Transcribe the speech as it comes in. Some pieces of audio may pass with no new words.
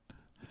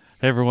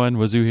Hey everyone,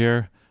 Wazoo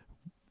here,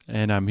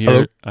 and I'm Hello.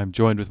 here. I'm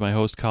joined with my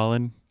host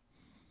Colin.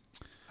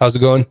 How's it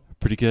going?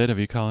 Pretty good. Have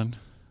you, Colin?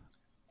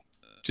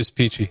 Just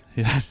peachy.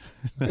 Yeah,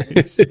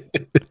 nice.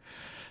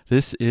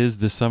 This is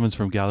the Summons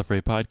from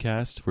Gallifrey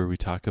podcast, where we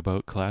talk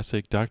about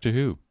classic Doctor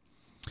Who,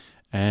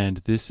 and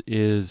this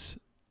is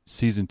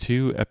season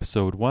 2,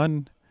 episode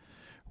 1,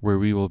 where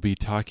we will be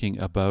talking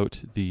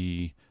about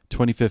the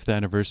 25th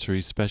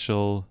anniversary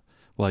special.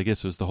 Well, I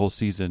guess it was the whole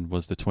season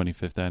was the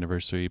 25th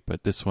anniversary,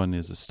 but this one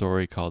is a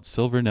story called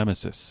Silver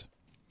Nemesis,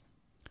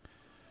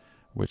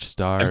 which I've,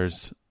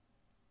 stars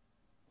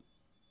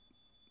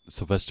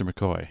Sylvester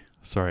McCoy.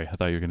 Sorry, I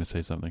thought you were going to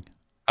say something.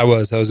 I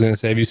was going to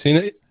say, have you seen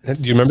it?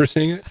 Do you remember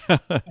seeing it?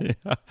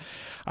 Yeah.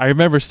 I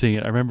remember seeing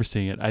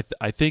it.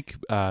 I think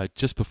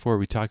just before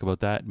we talk about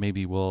that,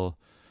 maybe we'll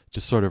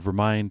just sort of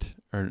remind,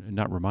 or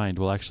not remind,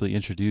 we'll actually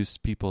introduce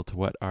people to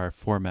what our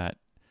format,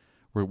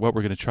 what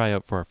we're going to try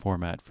out for our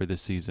format for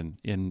this season.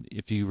 And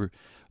if you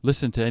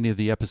listen to any of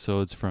the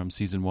episodes from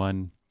season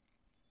 1,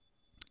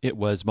 it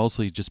was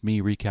mostly just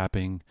me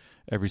recapping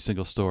every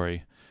single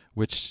story,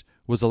 which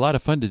was a lot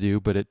of fun to do,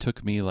 but it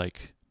took me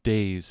like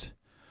days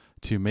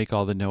to make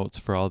all the notes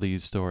for all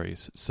these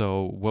stories.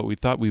 So what we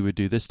thought we would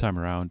do this time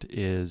around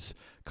is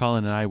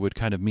Colin and I would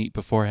kind of meet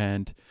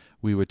beforehand.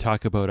 We would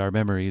talk about our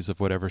memories of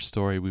whatever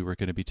story we were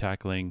going to be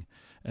tackling,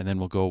 and then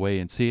we'll go away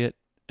and see it,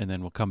 and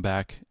then we'll come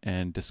back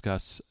and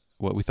discuss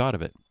what we thought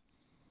of it.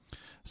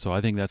 So I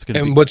think that's going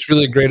to be And what's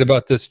really great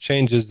about this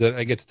change is that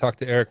I get to talk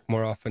to Eric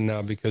more often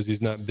now because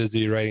he's not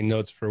busy writing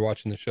notes for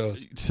watching the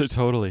shows. so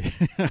totally.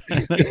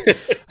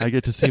 I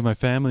get to see my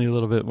family a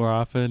little bit more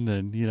often,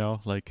 and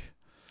like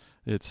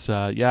it's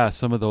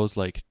some of those,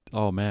 like,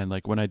 oh man,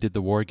 like when I did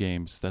the War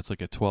Games, that's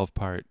like a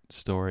 12-part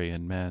story,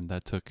 and man,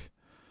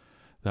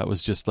 that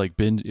was just like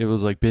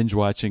binge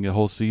watching a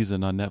whole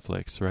season on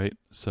Netflix, right?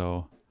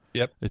 So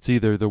Yep. it's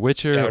either The Yeah, I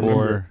Witcher remember.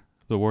 or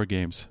the War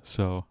Games.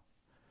 So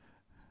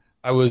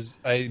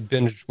I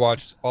binge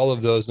watched all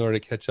of those in order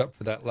to catch up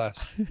for that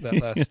last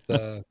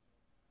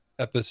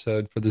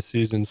episode for the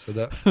season. So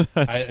that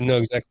that's I know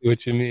exactly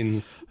what you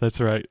mean. that's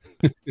right.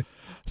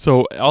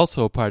 So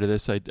also part of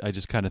this, I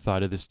just kind of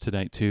thought of this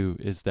tonight too,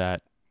 is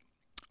that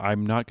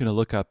I'm not going to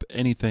look up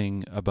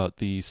anything about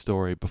the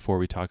story before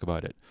we talk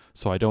about it.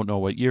 So I don't know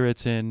what year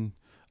it's in.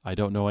 I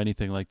don't know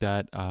anything like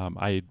that.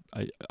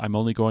 I'm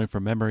only going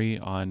from memory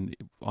on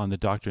the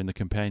Doctor and the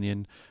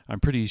Companion. I'm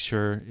pretty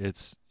sure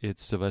it's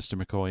Sylvester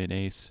McCoy and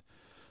Ace,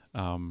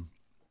 um,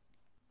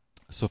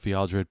 Sophie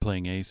Aldred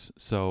playing Ace.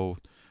 So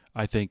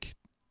I think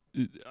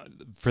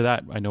for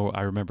that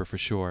I remember for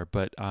sure.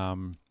 But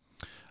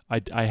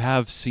I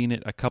have seen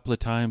it a couple of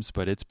times,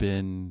 but it's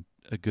been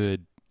a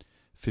good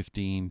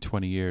 15,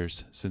 20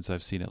 years since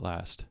I've seen it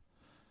last.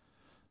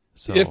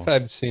 If So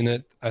I've seen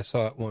it, I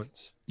saw it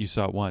once. you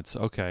saw it once.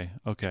 Okay.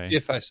 Okay.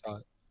 If I saw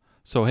it.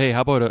 So hey,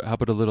 how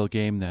about a little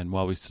game then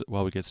while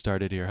we get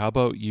started here? How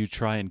about you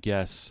try and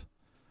guess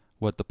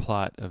what the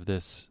plot of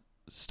this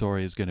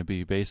story is going to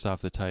be based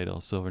off the title,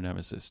 Silver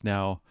Nemesis.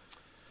 Now,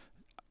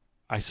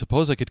 I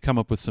suppose I could come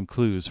up with some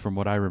clues from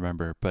what I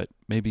remember, but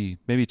maybe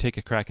take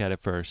a crack at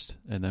it first,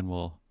 and then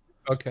we'll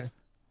Okay.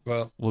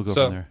 Well, we'll go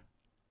from so there.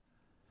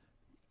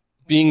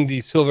 being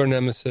the Silver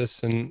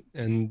Nemesis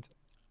and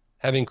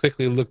having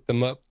quickly looked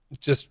them up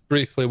just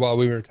briefly while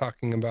we were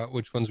talking about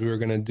which ones we were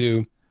going to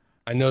do,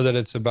 I know that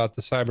it's about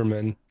the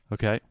Cybermen,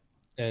 Okay.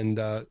 and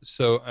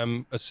so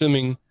I'm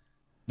assuming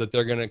that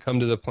they're going to come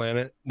to the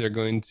planet. They're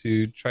going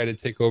to try to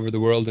take over the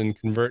world and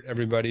convert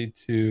everybody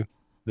to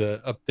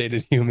the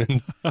updated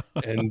humans,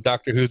 and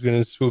Doctor Who's going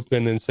to swoop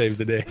in and save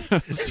the day.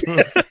 So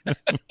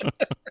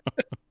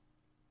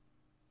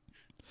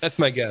That's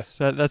my guess.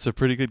 that's a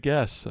pretty good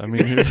guess. I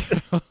mean,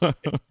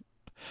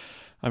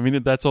 I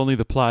mean that's only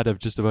the plot of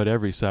just about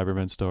every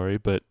Cyberman story,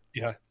 but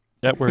Yeah.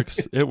 that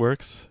works. It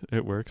works.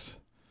 It works.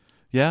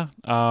 Yeah.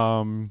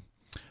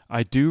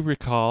 I do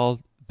recall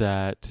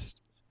that.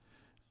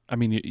 I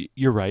mean,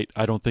 you're right.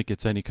 I don't think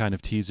it's any kind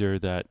of teaser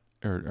that,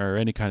 or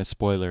any kind of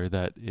spoiler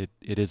that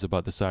it is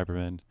about the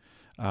Cybermen.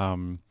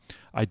 Um,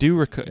 I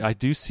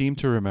do seem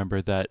to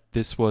remember that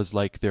this was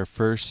like their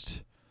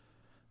first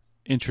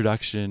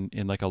introduction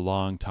in like a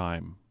long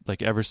time.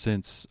 Like ever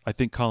since I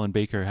think Colin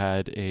Baker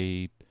had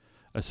a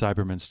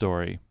Cyberman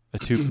story, a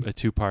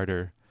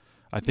two-parter.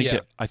 Yeah.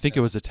 I think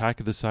it was Attack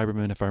of the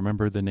Cybermen, if I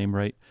remember the name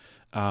right.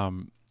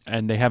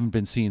 And they haven't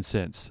been seen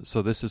since.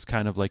 So this is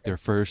kind of like their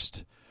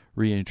first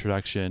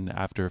reintroduction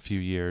after a few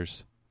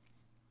years.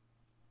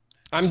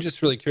 I'm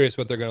just really curious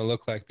what they're going to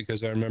look like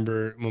because I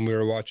remember when we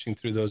were watching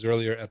through those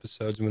earlier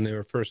episodes when they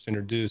were first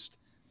introduced,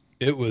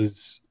 it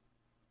was,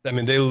 I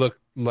mean, they looked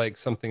like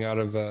something out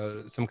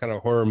of some kind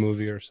of horror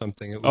movie or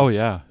something. It Oh was,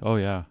 yeah, oh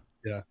yeah.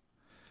 yeah.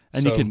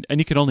 And you So,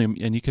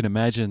 can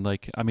imagine,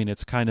 like, I mean,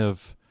 it's kind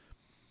of,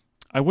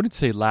 I wouldn't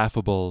say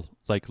laughable,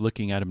 like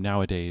looking at him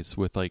nowadays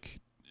with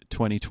like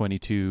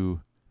 2022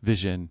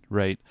 vision,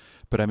 right?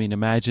 But I mean,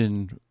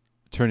 imagine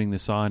turning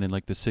this on in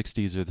like the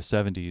 60s or the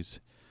 70s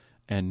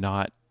and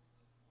not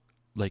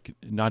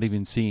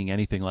even seeing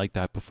anything like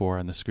that before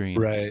on the screen.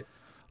 right.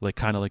 like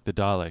kind of like the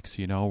Daleks,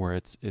 where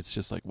it's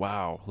just like,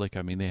 wow, like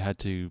I mean they had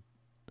to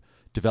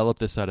develop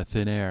this out of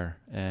thin air,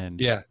 and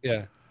Yeah,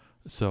 yeah.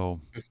 so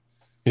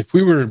If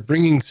we were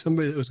bringing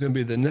somebody that was going to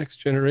be the next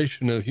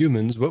generation of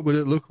humans, what would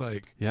it look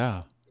like?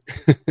 yeah,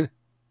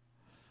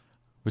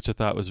 which I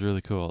thought was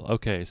really cool.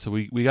 Okay, so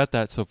we got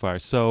that so far.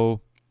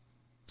 So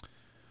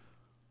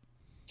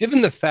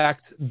Given the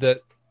fact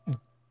that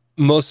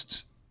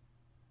many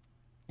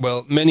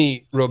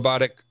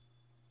robotic,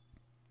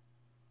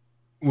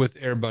 with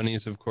air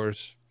bunnies, of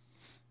course,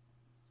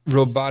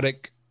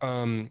 robotic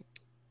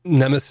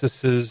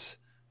nemesises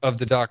of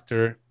the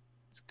Doctor,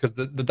 because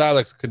the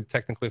Daleks could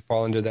technically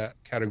fall into that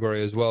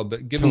category as well.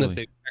 But given Totally.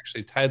 that they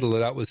actually titled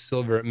it out with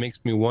Silver, it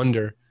makes me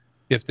wonder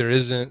if there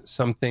isn't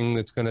something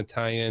that's going to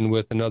tie in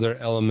with another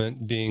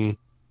element being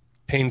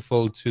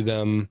painful to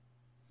them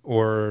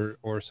or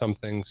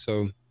something.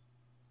 So,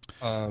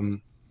 I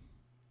don't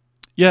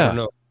yeah,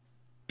 know.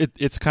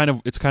 it's kind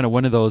of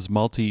one of those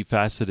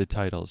multifaceted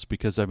titles,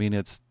 because I mean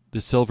it's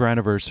the silver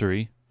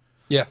anniversary.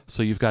 Yeah.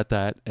 So you've got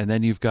that, and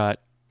then you've got,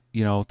 the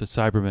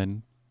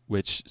Cybermen,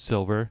 which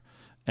silver,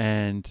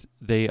 and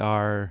they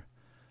are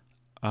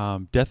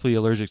deathly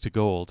allergic to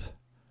gold.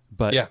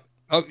 But Yeah.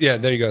 Oh, yeah.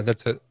 There you go.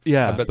 That's it.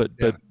 yeah, bet- but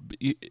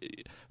yeah.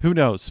 who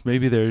knows?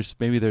 Maybe there's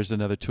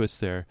another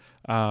twist there.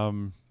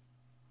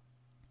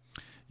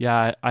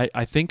 Yeah,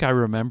 I think I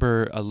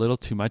remember a little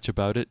too much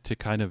about it to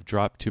kind of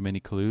drop too many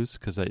clues,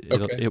 because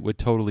it would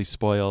totally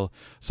spoil.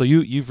 So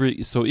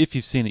so if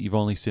you've seen it, you've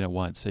only seen it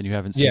once, and you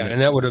haven't seen it. And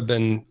that would have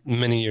been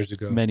many years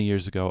ago. Many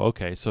years ago.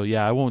 Okay, so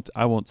yeah,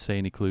 I won't say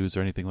any clues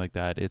or anything like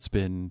that. It's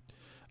been,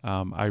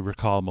 I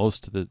recall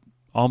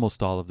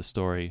almost all of the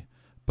story,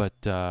 but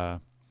yeah,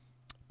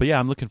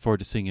 I'm looking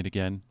forward to seeing it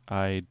again.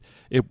 Oh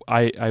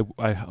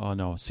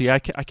no, see, I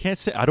can't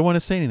say, I don't want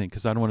to say anything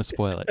because I don't want to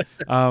spoil it.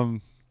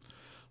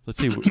 Let's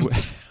see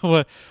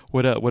what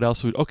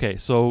else would. Okay,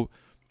 so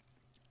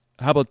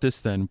how about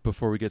this then?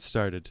 Before we get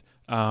started,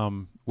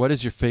 what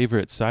is your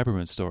favorite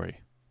Cyberman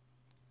story?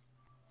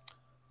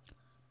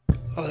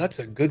 Oh, that's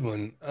a good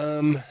one.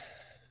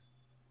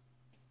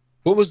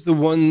 What was the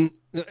one?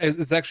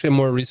 It's actually a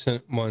more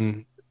recent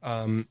one.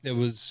 It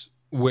was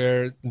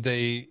where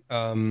they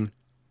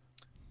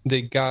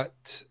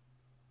got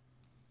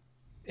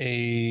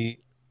a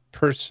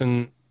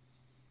person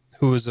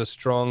who was a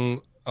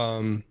strong,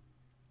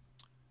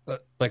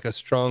 like a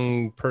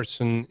strong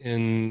person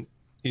in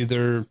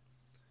either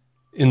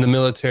in the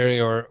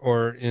military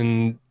or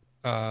in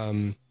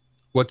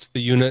what's the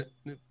unit,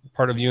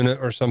 part of unit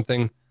or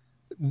something.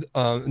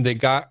 They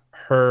got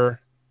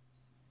her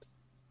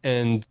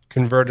and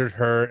converted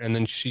her, and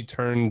then she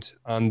turned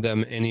on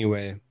them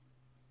anyway.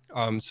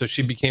 So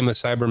she became a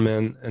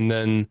Cyberman, and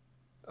then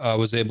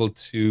was able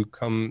to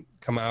come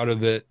out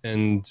of it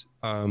and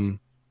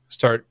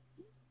start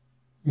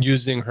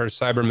using her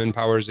Cyberman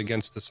powers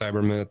against the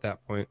Cybermen at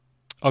that point.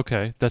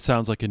 Okay, that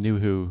sounds like a New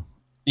Who.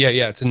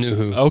 Yeah, it's a New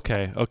Who.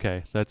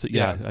 Okay, that's it.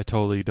 Yeah, I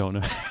totally don't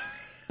know.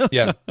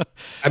 Yeah,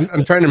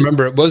 I'm trying to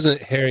remember. It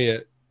wasn't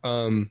Harriet.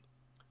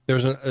 There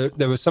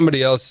was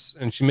somebody else,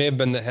 and she may have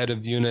been the head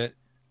of unit,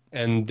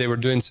 and they were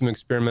doing some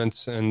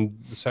experiments, and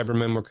the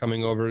Cybermen were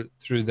coming over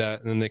through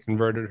that, and then they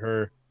converted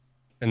her,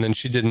 and then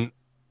she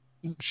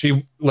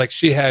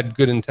had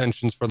good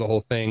intentions for the whole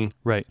thing,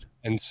 right?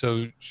 And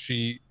so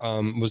she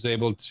was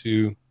able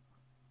to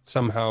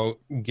somehow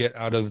get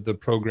out of the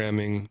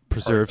programming,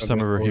 preserve some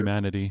of her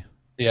humanity.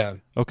 Yeah.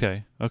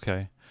 Okay.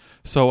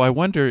 So I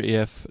wonder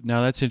if,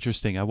 now that's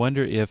interesting. I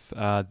wonder if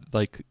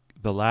like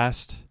the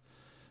last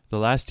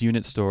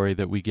unit story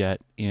that we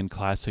get in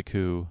Classic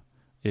Who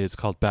is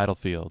called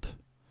Battlefield,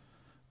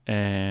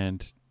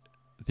 and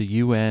the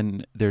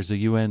UN, there's a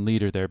UN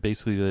leader there,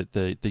 basically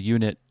the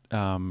unit,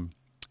 the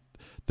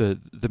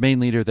main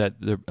leader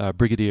that the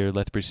Brigadier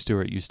Lethbridge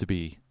Stewart used to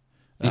be.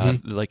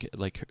 Like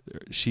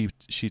she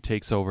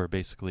takes over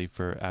basically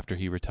for after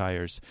he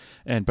retires,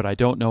 but I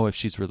don't know if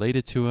she's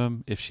related to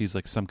him, if she's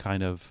like some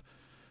kind of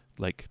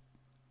like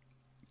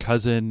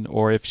cousin,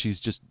 or if she's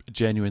just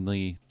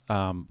genuinely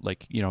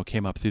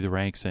came up through the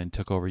ranks and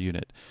took over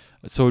unit.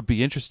 So it'd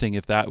be interesting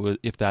if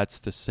that's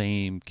the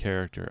same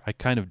character. I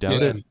kind of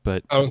doubt it,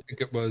 but I don't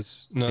think it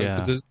was. No,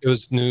 because it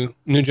was new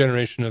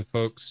generation of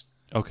folks.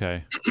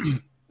 Okay.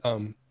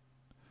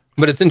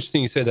 But it's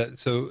interesting you say that.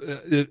 So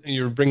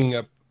you're bringing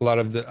up a lot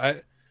of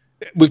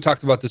we've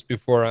talked about this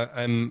before.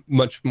 I'm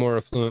much more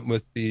affluent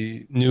with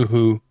the New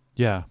Who.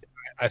 Yeah.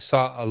 I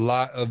saw a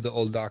lot of the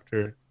old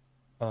Doctor,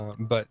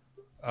 but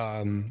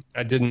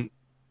I didn't.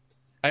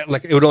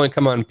 It would only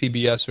come on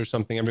PBS or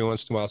something every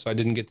once in a while, so I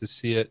didn't get to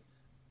see it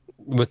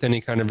with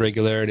any kind of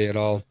regularity at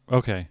all.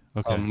 Okay.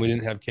 We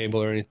didn't have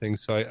cable or anything,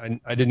 so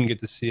I didn't get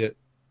to see it.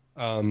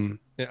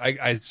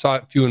 I saw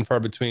it few and far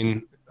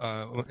between.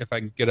 If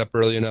I get up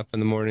early enough in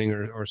the morning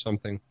or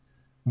something,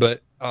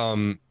 but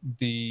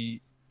the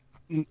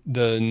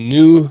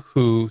New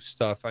Who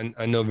stuff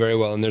I know very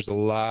well, and there's a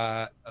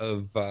lot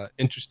of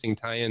interesting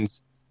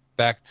tie-ins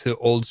back to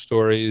old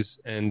stories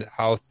and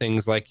how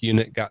things like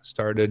Unit got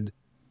started,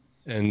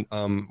 and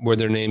where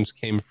their names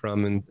came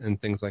from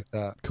and things like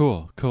that.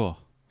 Cool.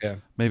 Yeah.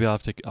 maybe I'll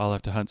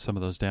have to hunt some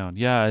of those down.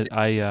 Yeah,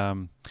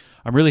 I'm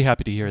really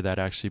happy to hear that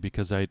actually,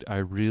 because I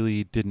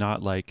really did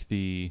not like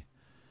the,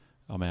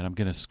 oh man, I'm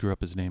gonna screw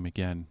up his name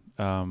again.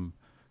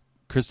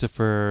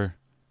 Christopher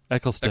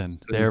Eccleston.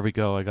 There we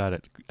go. I got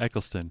it.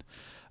 Eccleston.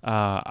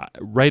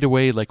 Right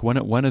away, like one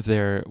of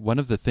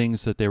the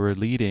things that they were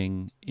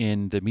leading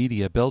in the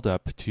media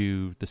buildup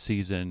to the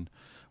season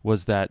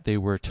was that they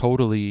were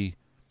totally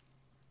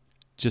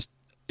just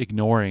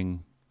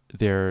ignoring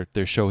their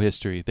show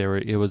history.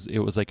 It was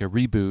like a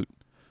reboot,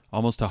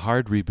 almost a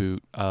hard reboot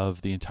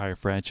of the entire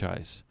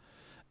franchise,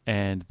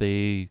 and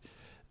they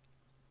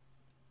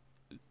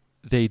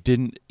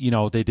didn't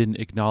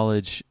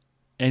acknowledge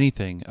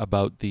anything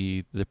about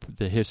the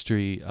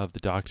history of the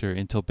Doctor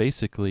until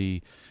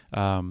basically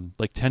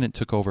like Tennant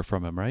took over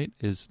from him, right?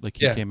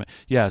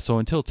 So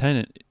until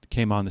Tennant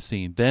came on the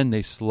scene, then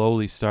they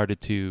slowly started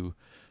to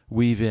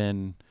weave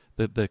in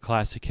the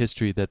classic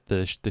history that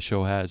the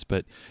show has.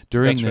 But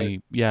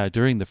during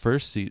the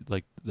first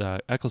like the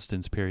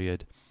Eccleston's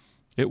period,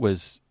 it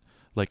was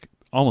like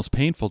almost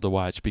painful to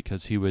watch,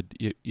 because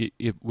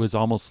it was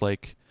almost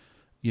like,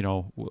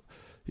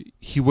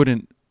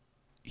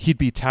 he'd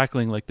be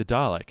tackling like the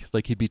Dalek,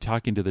 like he'd be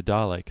talking to the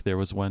Dalek. There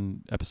was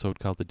one episode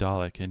called The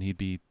Dalek, and he'd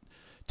be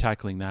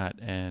tackling that,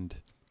 and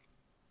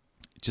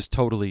just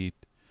totally,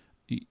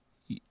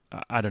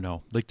 I don't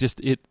know, like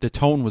just the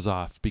tone was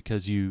off,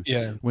 because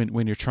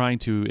when you're trying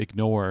to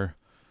ignore,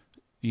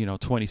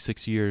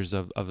 26 years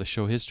of the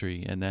show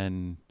history, and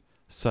then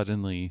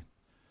suddenly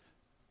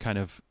kind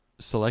of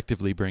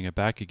selectively bring it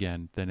back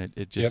again, then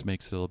it just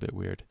makes it a little bit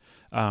weird.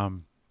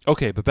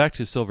 Okay, but back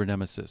to Silver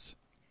Nemesis.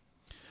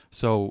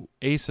 So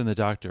Ace and the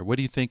Doctor, what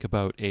do you think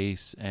about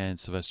Ace and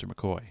Sylvester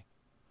McCoy?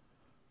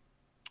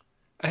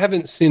 I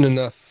haven't seen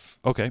enough.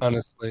 Okay.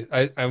 Honestly,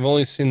 I've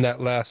only seen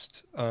that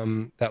last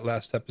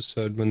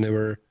episode when they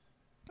were,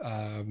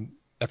 I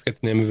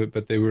forget the name of it,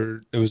 but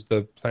it was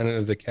the Planet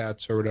of the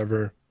Cats or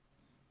whatever.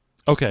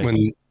 Okay.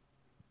 When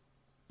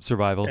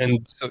Survival.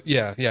 And so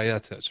yeah,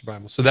 that's it.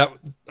 Survival. So that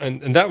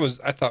and that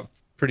was, I thought,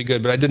 pretty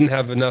good, but I didn't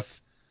have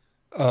enough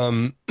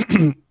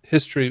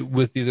history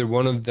with either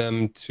one of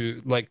them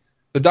to like.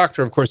 The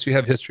Doctor, of course, you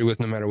have history with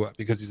no matter what,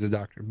 because he's the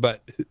Doctor.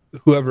 But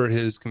whoever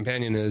his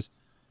companion is,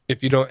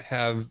 if you don't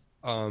have,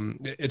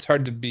 it's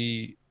hard to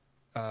be,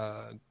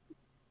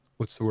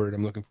 what's the word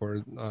I'm looking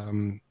for?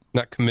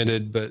 Not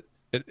committed, but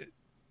it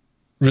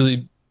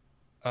really,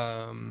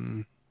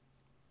 I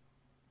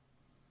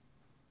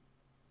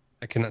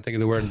cannot think of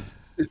the word.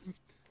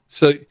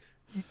 So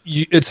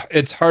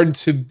it's hard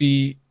to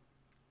be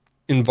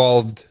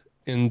involved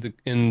in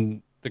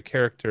the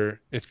character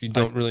if you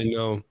don't really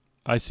know.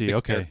 I see.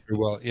 Okay.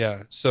 Well,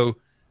 yeah. So,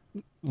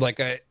 like,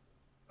 I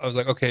was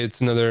like, okay, it's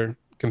another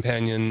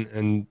companion,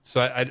 and so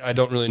I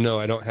don't really know.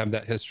 I don't have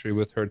that history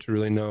with her to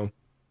really know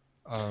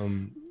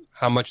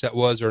how much that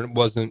was or it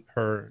wasn't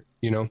her.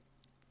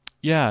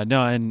 Yeah.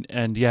 No.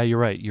 And yeah, you're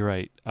right. You're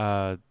right.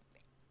 I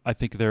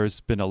think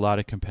there's been a lot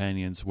of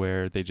companions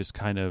where they just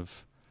kind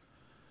of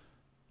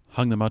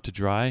hung them out to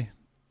dry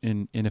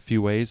in a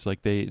few ways.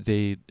 Like they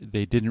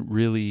didn't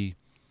really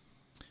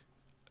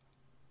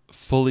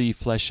fully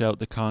flesh out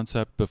the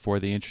concept before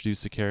they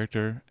introduce the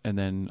character, and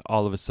then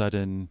all of a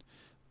sudden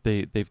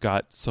they've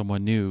got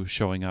someone new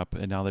showing up,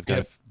 and now they've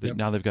got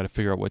to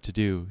figure out what to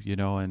do,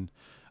 and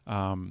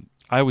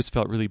I always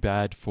felt really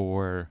bad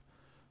for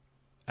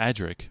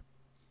Adric.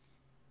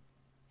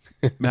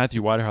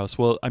 Matthew Waterhouse.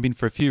 Well, I mean,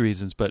 for a few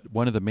reasons, but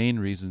one of the main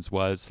reasons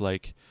was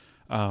like,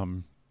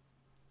 from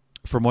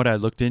what I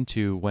looked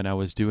into when I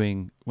was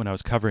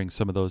covering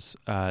some of those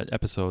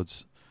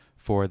episodes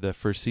for the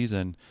first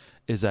season,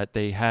 is that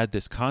they had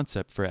this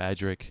concept for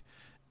Adric,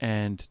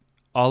 and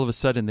all of a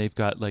sudden they've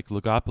got like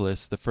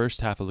Logopolis. The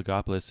first half of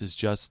Logopolis is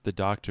just the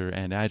Doctor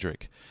and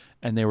Adric,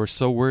 and they were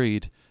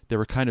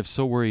kind of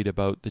so worried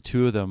about the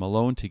two of them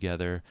alone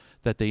together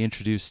that they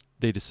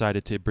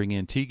decided to bring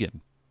in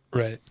Tegan.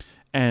 Right.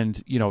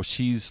 And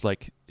she's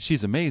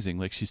amazing,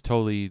 like she's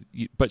totally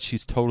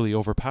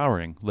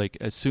overpowering. Like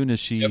as soon as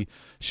she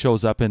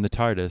shows up in the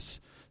TARDIS,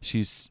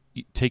 she's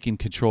taking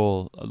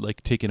control,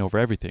 like taking over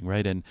everything,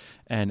 right? And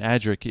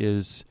Adric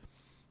is,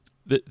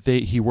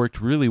 he worked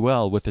really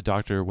well with the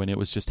Doctor when it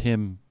was just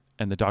him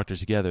and the Doctor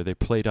together. They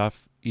played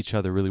off each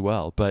other really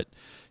well, but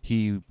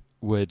he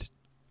would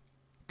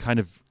kind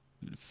of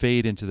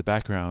fade into the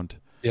background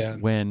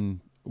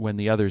when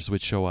the others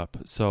would show up.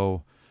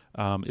 So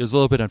it was a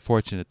little bit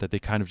unfortunate that they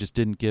kind of just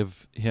didn't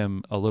give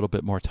him a little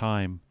bit more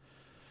time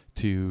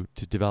to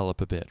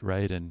develop a bit,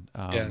 right? And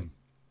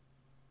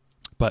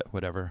but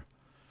whatever.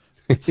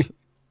 It's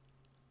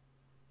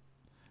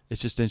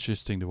just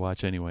interesting to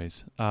watch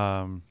anyways.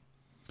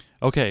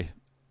 Okay.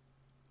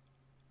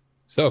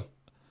 So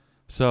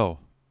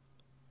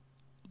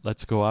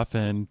let's go off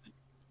and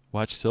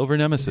watch Silver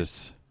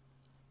Nemesis.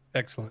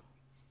 Excellent.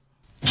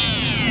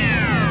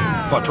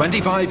 For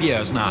 25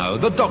 years now,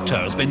 the Doctor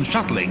has been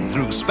shuttling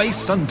through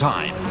space and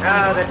time.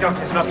 The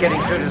Doctor's not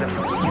getting through to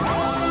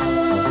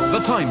them. The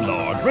Time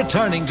Lord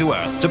returning to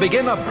Earth to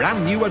begin a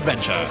brand new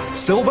adventure,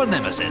 Silver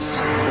Nemesis.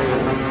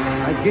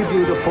 I give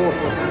you the fourth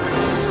one.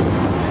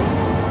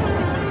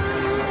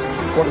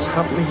 What is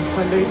happening,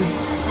 my lady?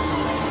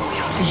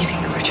 You're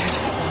leaving, Richard.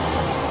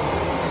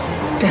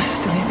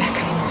 Destiny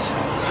beckons.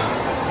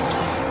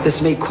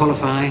 This may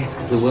qualify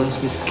as the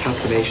worst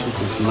miscalculation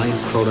since life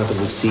crawled out of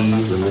the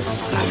seas on this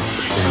sad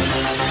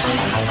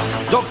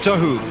planet. Doctor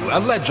Who, a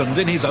legend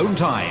in his own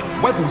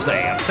time.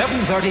 Wednesday at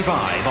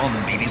 7:35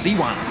 on BBC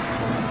One.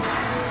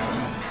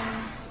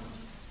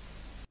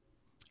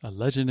 A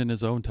legend in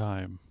his own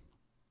time.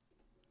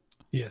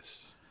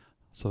 Yes.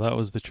 So that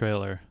was the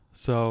trailer.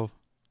 So,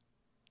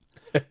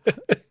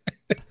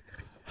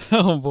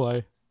 oh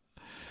boy.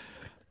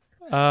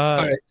 All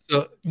right,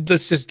 so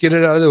let's just get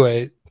it out of the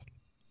way.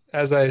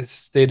 As I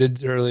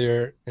stated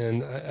earlier,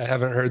 and I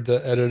haven't heard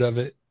the edit of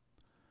it,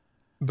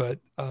 but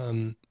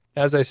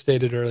as I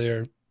stated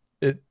earlier,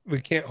 we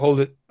can't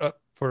hold it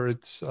up for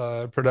its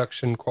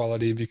production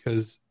quality,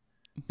 because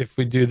if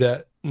we do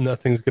that,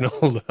 nothing's going to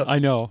hold up. I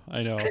know.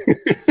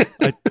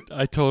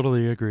 I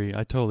totally agree.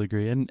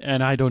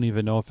 And I don't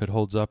even know if it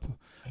holds up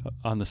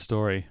on the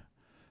story.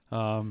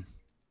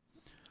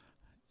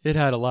 It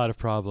had a lot of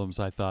problems,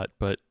 I thought,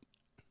 but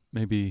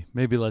maybe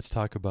let's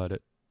talk about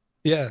it.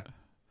 Yeah.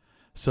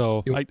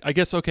 So I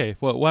guess, okay,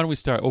 well, why don't we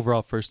start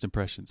overall first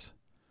impressions?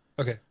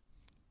 Okay.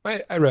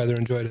 I rather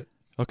enjoyed it.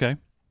 Okay.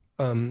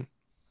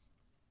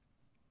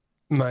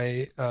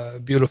 My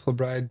beautiful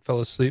bride fell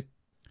asleep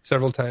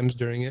several times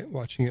during it,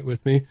 watching it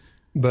with me.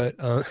 But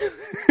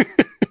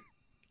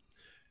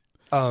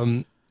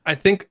I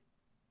think,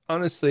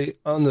 honestly,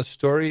 on the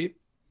story,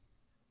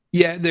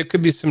 yeah, there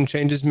could be some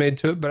changes made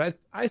to it, but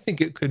I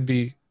think it could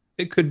be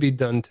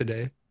done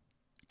today.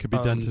 Could be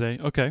done today?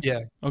 Okay.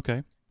 Yeah.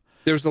 Okay.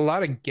 There's a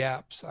lot of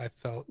gaps, I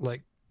felt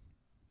like,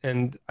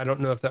 and I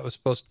don't know if that was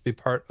supposed to be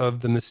part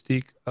of the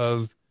mystique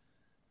of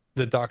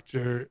the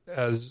Doctor,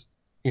 as,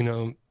 you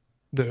know,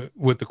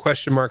 with the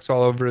question marks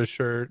all over his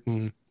shirt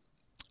and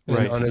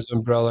right on his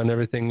umbrella and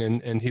everything,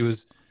 and he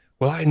was,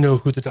 well, I know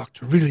who the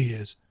Doctor really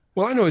is.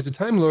 Well, I know he's a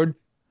Time Lord.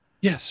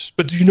 Yes,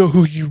 but do you know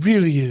who he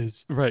really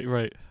is?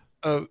 Right.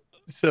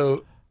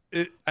 So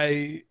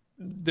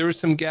there were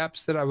some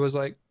gaps that I was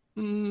like,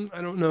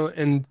 I don't know,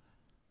 and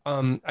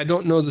I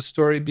don't know the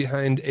story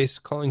behind Ace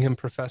calling him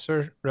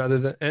Professor rather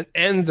than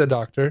and the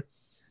Doctor.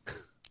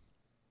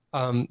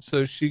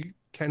 So she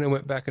kind of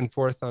went back and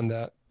forth on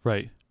that.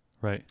 Right.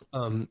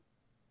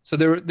 So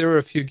there were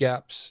a few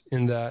gaps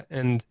in that,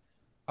 and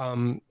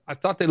I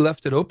thought they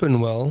left it open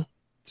well,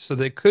 so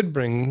they could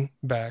bring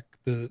back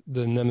the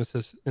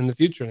Nemesis in the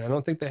future, and I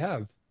don't think they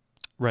have.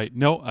 Right.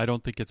 No, I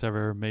don't think it's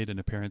ever made an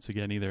appearance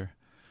again either.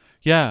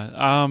 Yeah.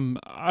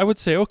 I would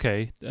say,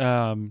 okay.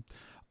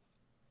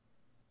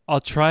 I'll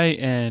try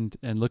and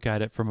look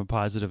at it from a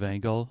positive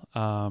angle.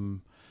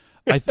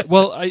 I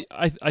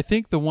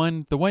think the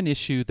one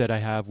issue that I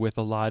have with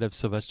a lot of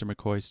Sylvester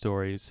McCoy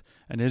stories,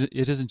 and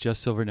it isn't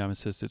just Silver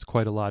Nemesis, it's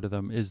quite a lot of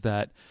them, is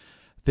that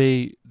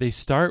they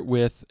start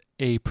with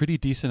a pretty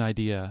decent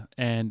idea,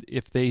 and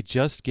if they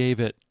just gave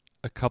it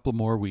a couple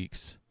more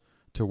weeks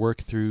to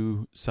work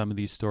through some of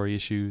these story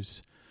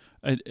issues,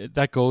 and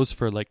that goes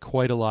for like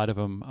quite a lot of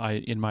them,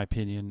 in my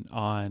opinion,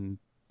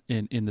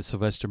 in the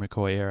Sylvester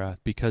McCoy era,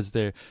 because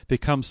they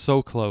come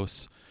so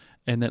close,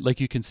 and that, like,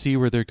 you can see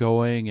where they're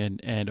going,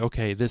 and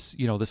okay, this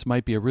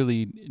might be a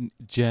really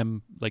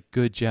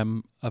good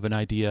gem of an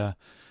idea,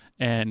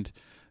 and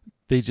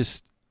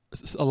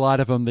a lot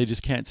of them, they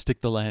just can't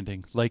stick the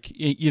landing. Like,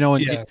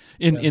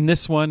 in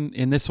this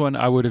one,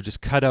 I would have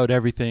just cut out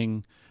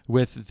everything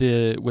with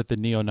the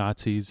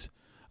neo-Nazis.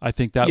 I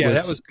think that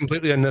was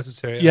completely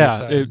unnecessary.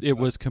 Yeah, it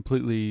was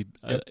completely.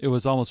 It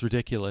was almost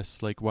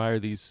ridiculous. Like, why are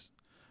these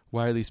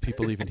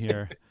people even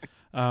here?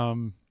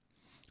 And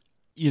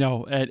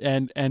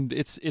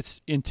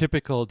it's in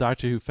typical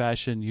Doctor Who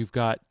fashion. You've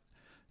got,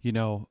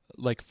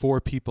 like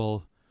 4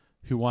 people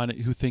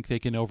who think they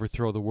can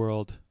overthrow the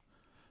world.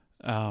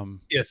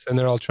 Yes, and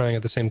they're all trying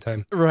at the same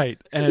time. Right,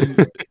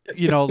 and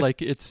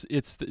like it's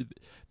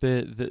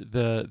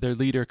their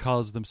leader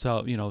call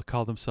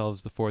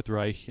themselves the Fourth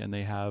Reich, and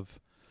they have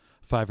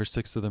 5 or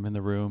 6 of them in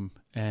the room,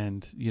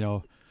 and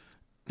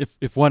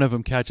if one of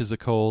them catches a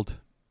cold,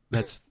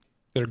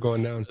 they're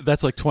going down.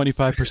 That's like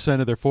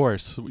 25% of their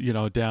force,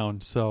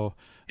 down. So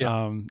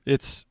I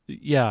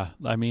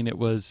mean, it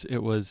was a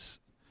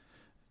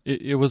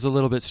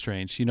little bit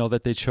strange,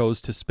 that they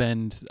chose to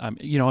spend,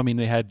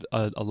 they had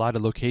a lot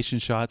of location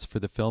shots for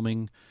the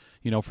filming,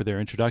 for their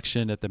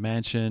introduction at the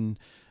mansion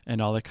and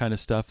all that kind of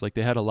stuff. Like,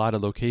 they had a lot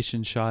of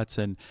location shots,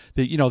 and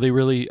they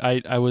really,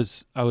 I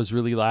was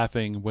really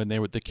laughing when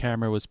the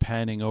camera was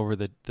panning over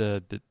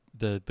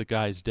the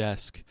guy's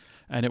desk,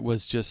 and it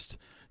was just,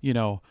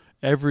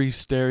 every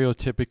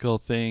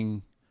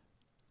stereotypical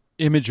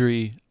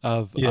imagery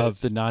of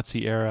the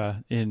Nazi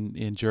era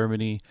in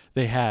Germany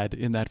they had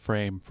in that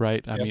frame,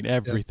 right? I mean,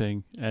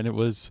 everything. Yep. And it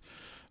was,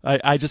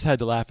 I just had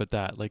to laugh at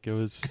that. Like, it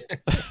was,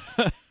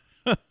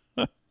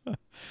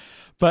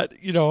 but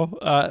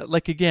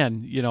like,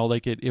 again,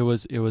 like it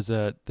was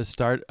the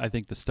start, I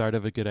think the start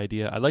of a good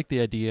idea. I like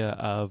the idea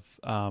of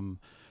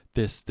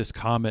this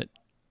comet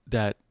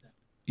that,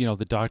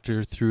 the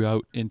Doctor threw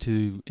out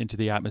into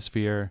the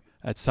atmosphere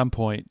at some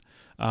point.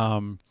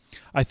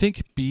 I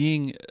think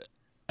being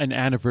an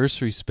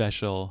anniversary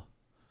special,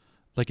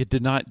 like it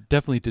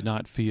definitely did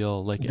not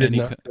feel like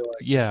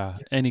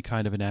any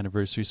kind of an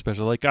anniversary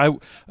special. Like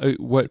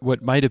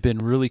what might have been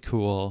really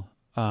cool,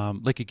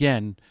 like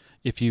again,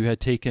 if you had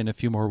taken a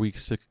few more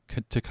weeks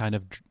to kind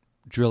of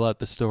drill out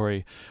the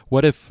story,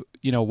 what if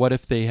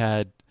they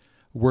had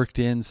worked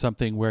in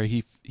something where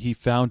he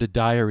found a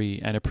diary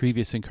and a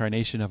previous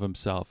incarnation of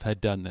himself had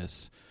done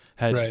this,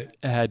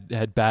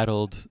 had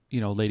battled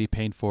Lady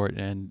Painfort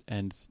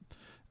and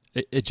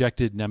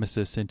ejected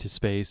Nemesis into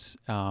space,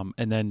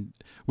 and then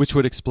which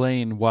would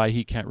explain why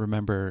he can't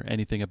remember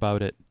anything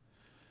about it.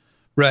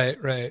 Right.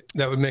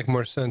 That would make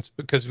more sense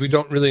because we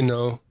don't really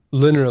know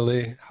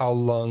linearly how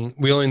long.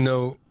 We only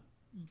know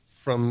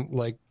from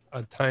like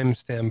a time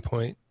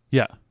standpoint.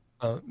 Yeah.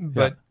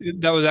 But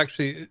that was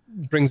actually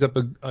brings up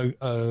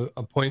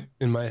a point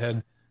in my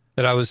head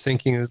that I was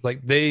thinking is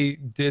like they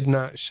did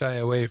not shy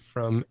away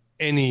from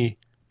any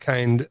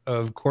kind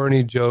of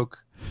corny joke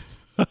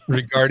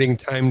regarding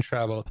time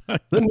travel.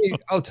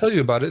 I'll tell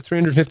you about it.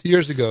 350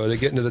 years ago, they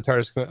get into the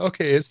TARDIS.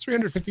 Okay, it's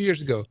 350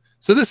 years ago.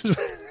 So this is.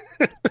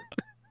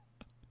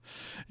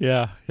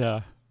 Yeah.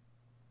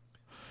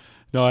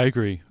 No, I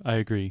agree.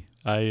 I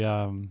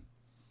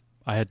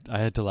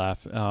had to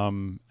laugh,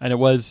 and it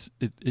was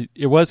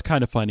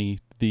kind of funny.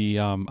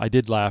 I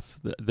did laugh.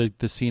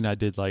 The scene I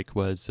did like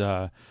was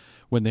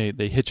when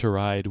they hitch a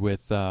ride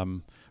with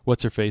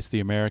what's her face, the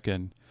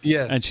American.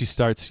 Yeah. And she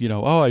starts,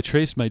 I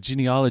traced my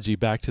genealogy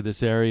back to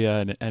this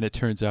area, and it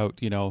turns out,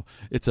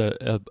 it's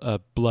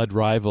a blood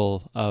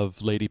rival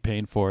of Lady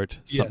Painfort,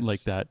 something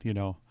like that,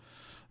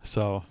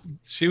 So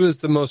she was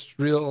the most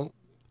real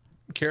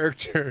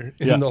character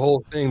in the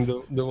whole thing.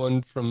 The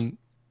one from.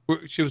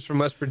 She was from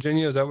West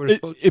Virginia. Is that what it's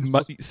supposed to be? It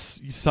might be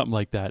something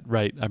like that,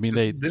 right? I mean,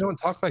 they don't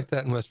talk like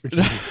that in West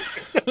Virginia.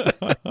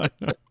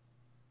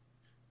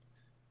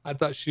 I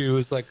thought she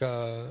was like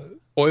a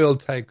oil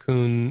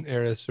tycoon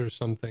heiress or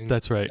something.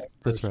 That's right.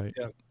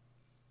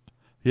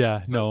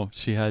 Yeah. No,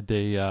 she had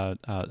a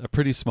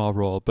pretty small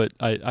role, but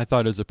I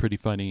thought it was a pretty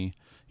funny,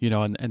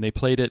 and they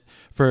played it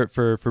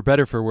for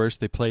better for worse.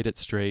 They played it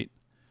straight.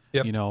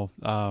 Yep.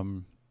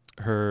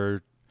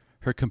 Her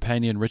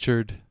companion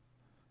Richard.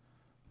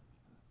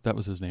 That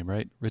was his name,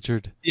 right?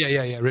 Richard?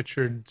 Yeah.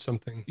 Richard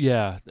something.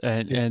 Yeah.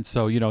 And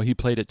so, he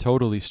played it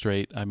totally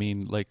straight. I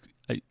mean, like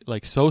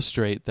so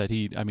straight that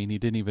he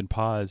didn't even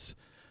pause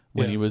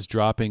when he was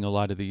dropping a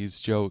lot of these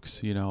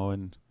jokes,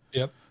 and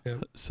Yep.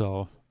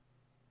 So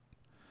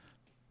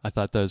I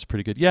thought that was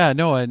pretty good. Yeah,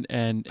 no, and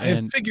I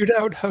have figured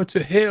out how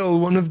to hail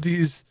one of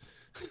these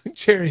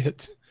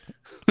chariots.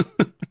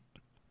 The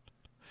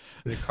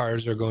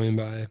cars are going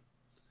by.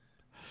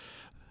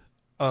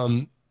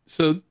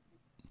 So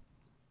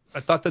I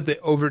thought that they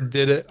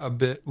overdid it a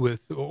bit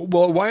with,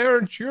 well, why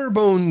aren't your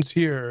bones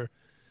here?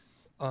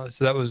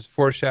 So that was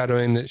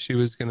foreshadowing that she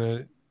was going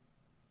to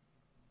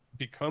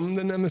become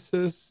the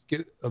Nemesis,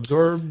 get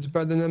absorbed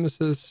by the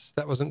Nemesis.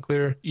 That wasn't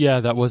clear. Yeah,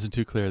 that wasn't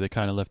too clear. They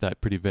kind of left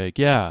that pretty vague.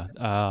 Yeah,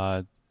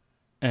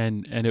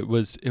 and it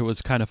was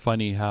kind of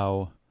funny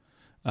how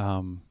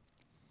the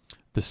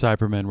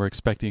Cybermen were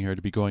expecting her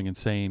to be going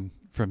insane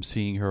from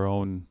seeing her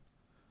own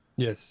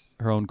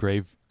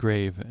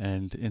grave,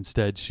 and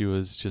instead she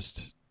was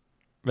just.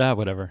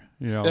 Whatever.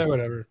 Yeah,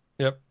 whatever.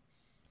 Yep.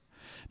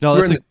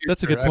 No,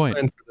 that's a good point.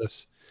 I for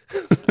this.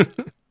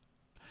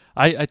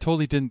 I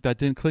totally didn't. That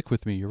didn't click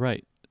with me. You're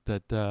right.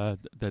 That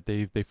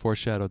they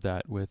foreshadowed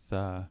that with.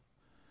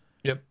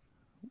 Yep.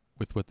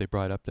 With what they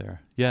brought up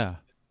there. Yeah.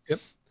 Yep.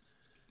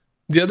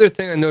 The other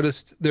thing I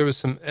noticed, there was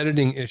some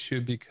editing issue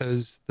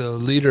because the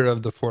leader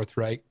of the Fourth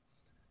Reich.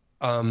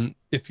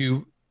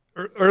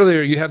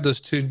 Earlier you have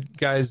those two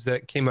guys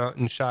that came out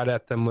and shot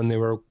at them when they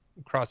were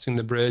crossing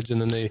the bridge,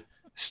 and then they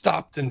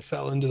stopped and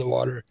fell into the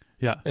water.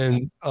 Yeah.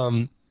 And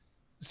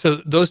so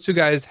those two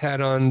guys had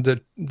on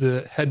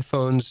the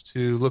headphones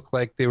to look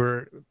like they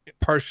were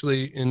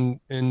partially in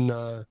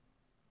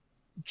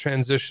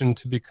transition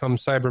to become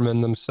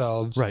Cybermen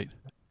themselves. Right.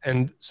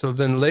 And so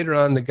then later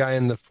on, the guy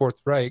in the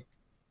Fourth Reich,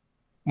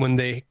 when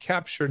they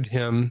captured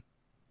him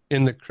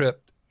in the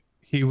crypt,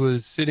 he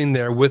was sitting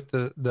there with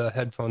the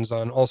headphones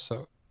on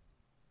also,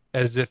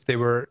 as if they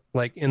were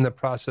like in the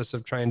process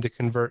of trying to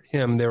convert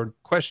him. They were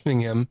questioning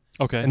him.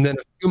 Okay. And then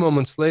a few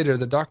moments later,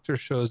 the doctor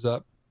shows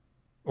up,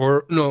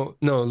 or no,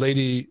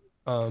 Lady,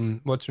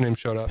 what's her name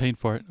showed up?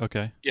 Painfort.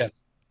 Okay. Yes.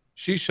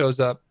 She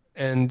shows up,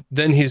 and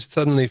then he's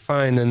suddenly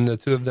fine, and the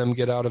two of them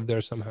get out of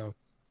there somehow.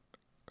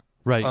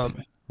 Right.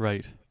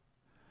 Right.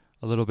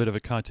 A little bit of a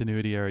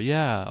continuity error.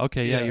 Yeah.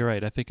 Okay. Yeah, you're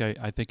right. I think I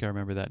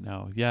remember that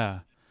now.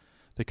 Yeah.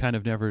 They kind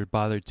of never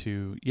bothered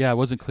to. Yeah, it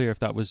wasn't clear if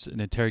that was an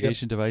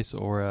interrogation device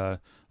or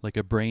like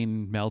a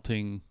brain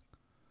melting.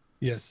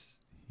 Yes.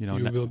 You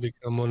will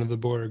become one of the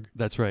Borg.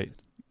 That's right.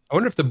 I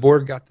wonder if the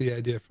Borg got the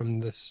idea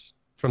from this,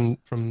 from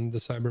the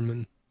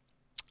Cybermen.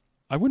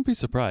 I wouldn't be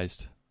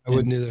surprised. I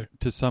wouldn't either.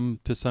 To some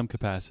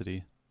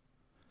capacity.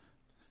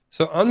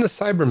 So on the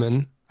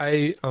Cybermen,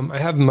 I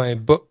have my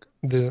book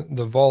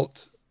the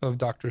vault of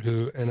Doctor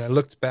Who, and I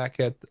looked back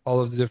at all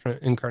of the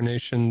different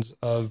incarnations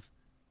of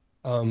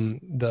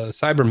the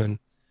Cybermen.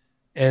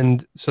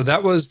 And so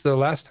that was the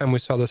last time we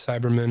saw the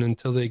Cybermen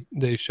until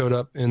they showed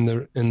up in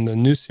the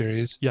new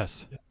series.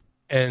 Yes.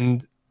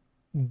 And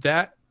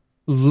that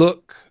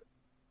look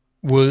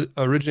was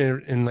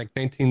originated in like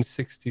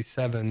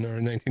 1967 or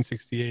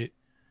 1968.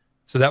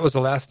 So that was the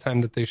last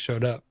time that they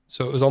showed up.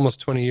 So it was almost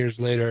 20 years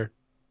later,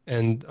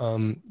 and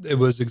it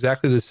was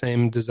exactly the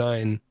same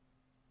design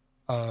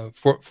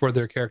for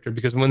their character.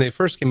 Because when they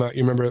first came out,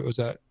 you remember it was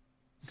that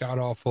god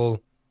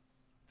awful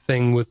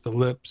thing with the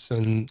lips,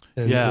 and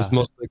it was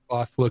mostly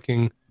cloth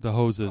looking, the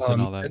hoses and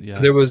all that. Yeah,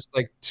 there was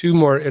like 2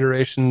 more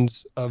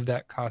iterations of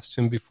that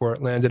costume before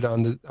it landed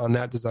on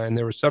that design.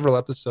 There were several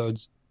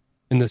episodes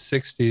in the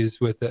 60s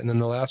with it, and then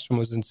the last one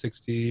was in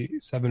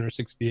 67 or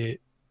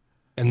 68,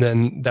 and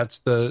then that's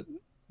the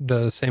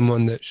same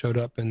one that showed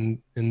up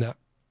in that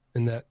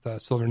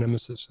Silver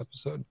Nemesis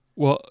episode.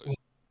 Well,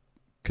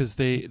 because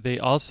they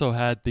also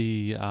had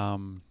the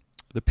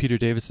Peter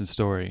Davison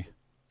story,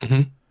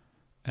 mm-hmm.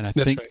 and I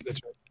that's think right.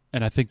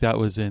 And I think that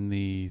was in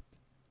the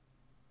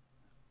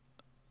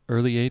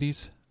early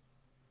 80s.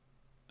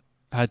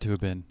 Had to have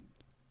been.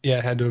 Yeah,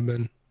 it had to have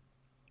been.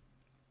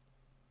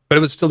 But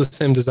it was still the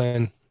same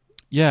design.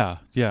 Yeah.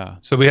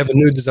 So we have a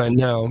new design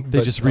now.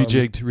 They just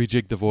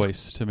rejigged the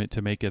voice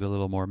to make it a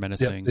little more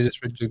menacing. Yeah, they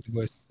just rejigged the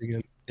voice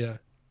again. Yeah.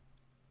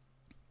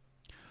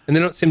 And they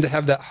don't seem to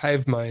have that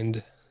hive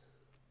mind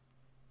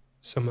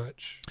so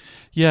much.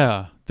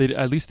 Yeah,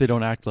 at least they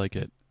don't act like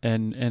it.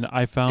 And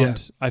I found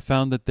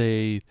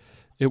that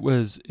it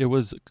was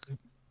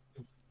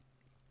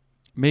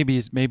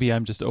maybe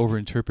I'm just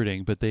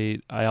overinterpreting, but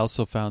I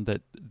also found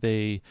that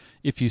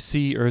if you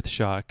see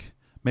Earthshock,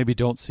 maybe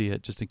don't see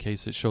it just in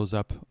case it shows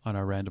up on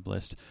our random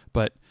list,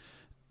 but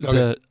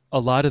a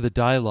lot of the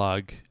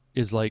dialogue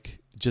is like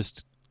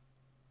just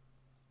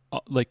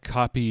like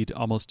copied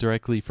almost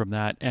directly from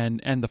that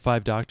and the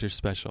Five Doctors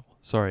special.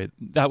 Sorry,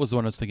 that was the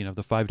one I was thinking of,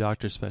 the Five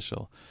Doctors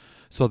special.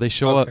 So they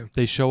show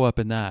up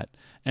in that,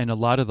 and a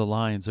lot of the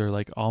lines are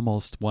like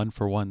almost one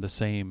for one the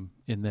same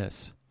in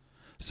this.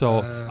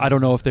 So I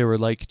don't know if they were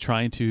like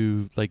trying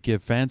to like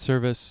give fan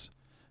service,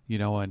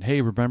 and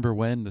hey, remember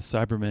when the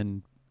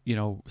Cybermen,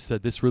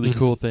 said this really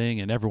cool thing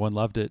and everyone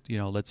loved it,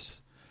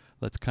 let's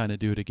kind of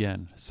do it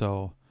again.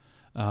 So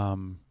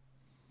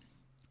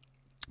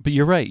but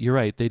you're right.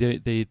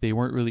 They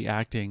weren't really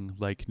acting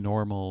like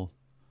normal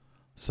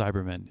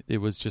Cybermen. It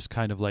was just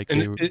kind of like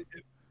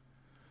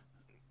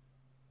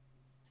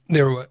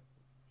they were what?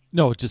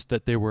 No, just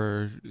that they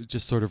were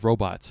just sort of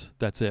robots.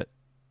 That's it.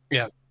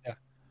 Yeah.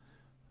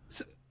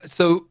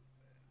 So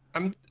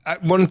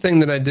one thing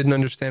that I didn't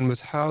understand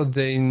was how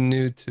they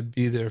knew to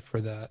be there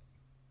for that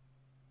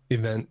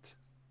event.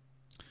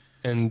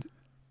 And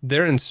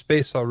they're in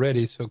space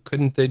already, so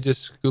couldn't they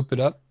just scoop it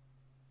up?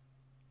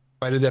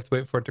 Why did they have to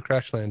wait for it to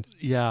crash land?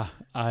 Yeah,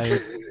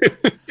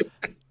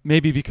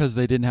 maybe because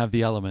they didn't have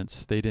the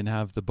elements. They didn't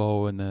have the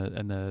bow and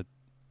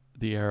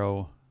the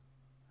arrow.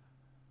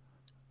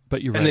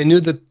 But you're right. And they knew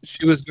that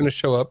she was going to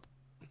show up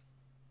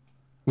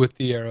with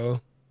the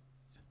arrow.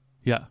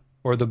 Yeah.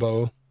 Or the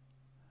bow.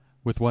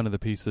 With one of the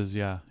pieces,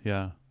 yeah.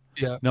 Yeah.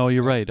 No,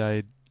 you're right.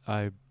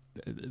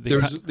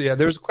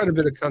 There's quite a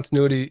bit of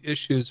continuity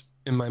issues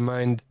in my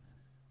mind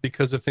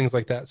because of things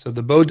like that. So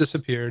the bow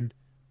disappeared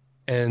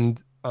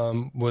and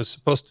was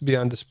supposed to be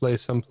on display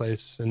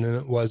someplace, and then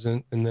it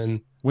wasn't, and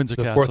then Windsor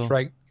the Castle. Fourth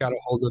Reich got a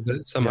hold of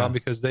it somehow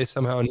because they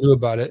somehow knew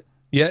about it.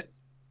 Yet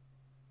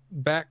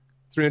back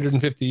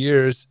 350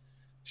 years,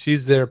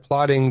 she's there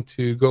plotting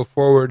to go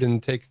forward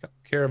and take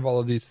care of all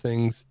of these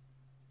things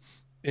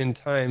in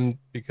time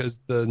because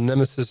the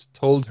Nemesis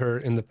told her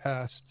in the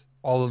past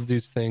all of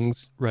these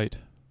things. Right.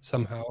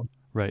 Somehow.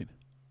 Right.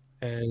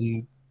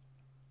 And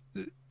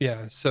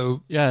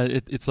so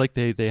it's like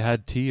they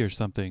had tea or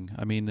something.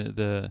 I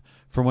mean,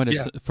 from what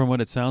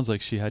it sounds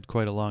like, she had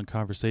quite a long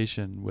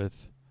conversation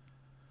with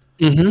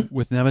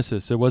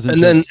Nemesis. It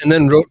wasn't and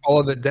then wrote all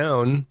of it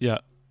down. Yeah.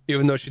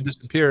 Even though she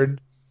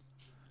disappeared.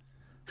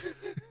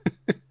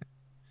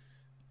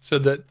 So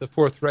that the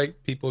Fourth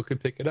Reich people could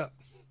pick it up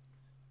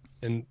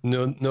and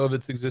know of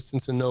its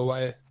existence and know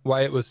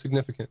why it was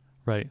significant.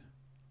 Right.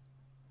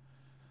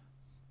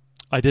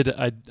 I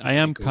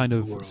am kind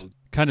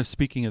of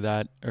speaking of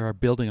that or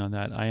building on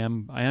that. I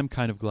am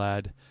kind of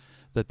glad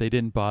that they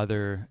didn't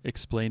bother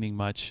explaining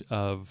much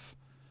of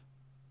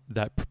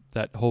that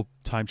whole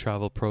time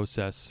travel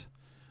process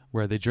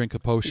where they drink a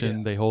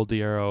potion, they hold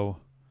the arrow,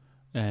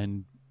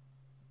 and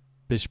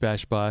bish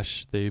bash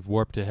bosh, they've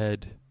warped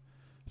ahead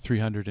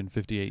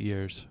 358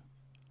 years.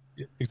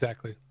 Yeah,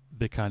 exactly.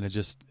 They kind of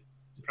just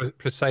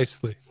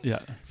precisely. Yeah,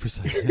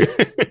 precisely.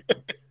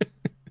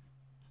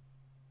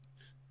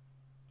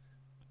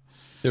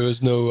 There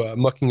was no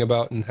mucking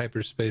about in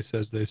hyperspace,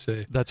 as they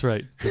say. That's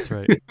right.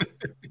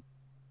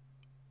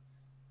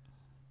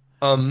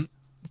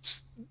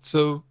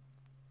 So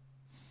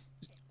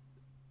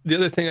the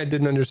other thing I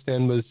didn't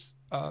understand was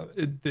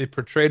they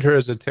portrayed her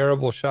as a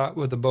terrible shot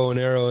with a bow and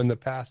arrow in the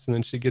past, and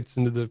then she gets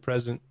into the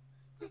present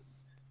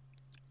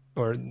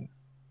or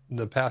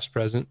the past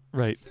present,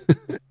 Right.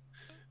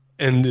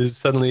 and is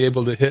suddenly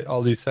able to hit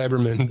all these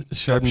Cybermen dead in the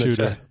Sharpshooter.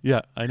 chest.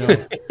 Yeah, I know.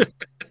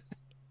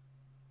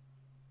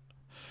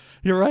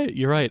 You're right.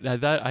 You're right.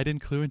 That I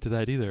didn't clue into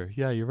that either.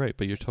 Yeah, you're right.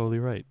 But you're totally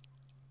right.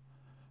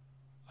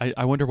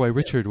 I wonder why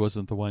Richard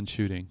wasn't the one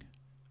shooting.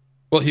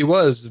 Well, he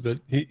was, but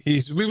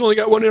he's. We've only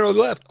got one arrow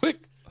left.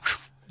 Quick!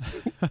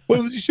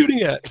 What was he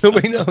shooting at?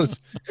 Nobody knows.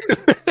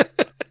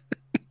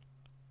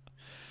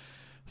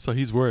 So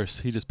he's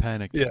worse. He just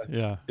panicked.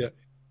 Yeah.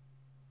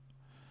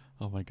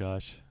 Oh my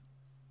gosh.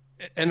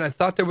 And I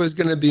thought there was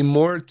going to be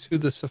more to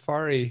the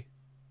safari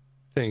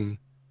thing.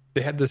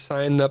 They had the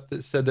sign up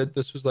that said that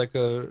this was like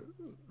a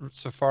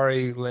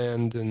safari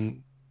land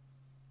and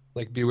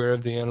like beware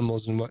of the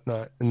animals and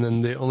whatnot. And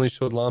then they only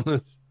showed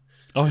llamas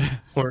Oh yeah.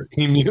 or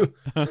emu.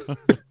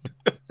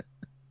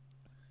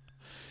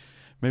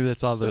 Maybe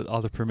that's all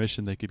the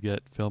permission they could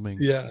get filming.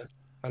 Yeah,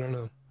 I don't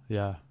know.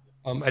 Yeah.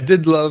 I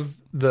did love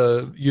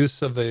the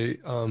use of a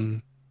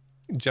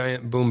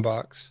giant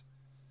boombox.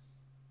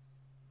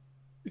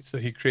 So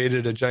he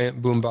created a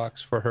giant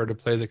boombox for her to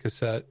play the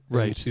cassette.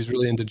 Right. She's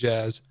really into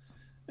jazz,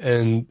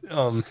 and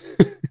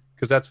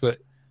because that's what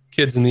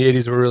kids in the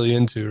 '80s were really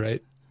into,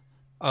 right?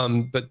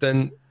 But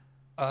then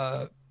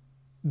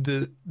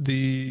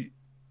the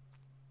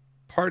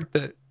part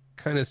that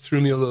kind of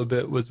threw me a little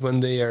bit was when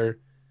they are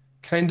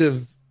kind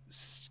of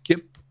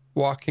skip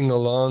walking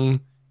along,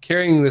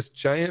 carrying this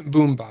giant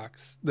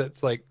boombox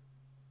that's like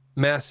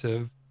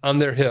massive on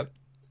their hip,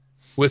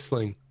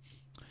 whistling.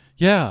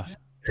 Yeah.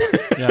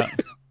 Yeah.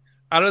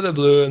 Out of the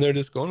blue, and they're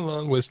just going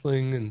along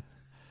whistling, and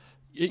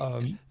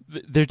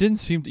there didn't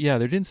seem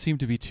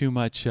to be too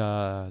much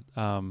what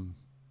do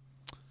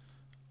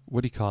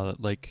you call it,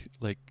 like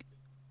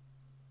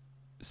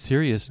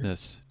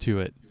seriousness to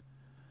it.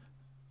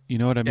 You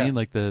know what I mean? Yeah.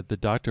 Like the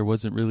doctor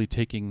wasn't really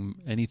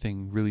taking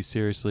anything really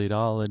seriously at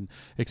all, and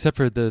except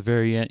for the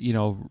very end,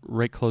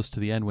 right close to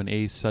the end when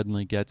Ace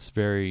suddenly gets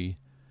very,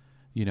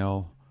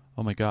 oh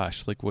my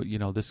gosh, like what,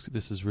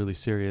 this is really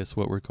serious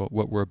what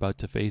we're about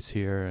to face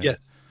here. yes.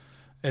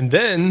 And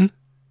then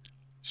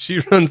she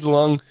runs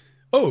along.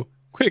 Oh,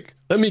 quick!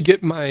 Let me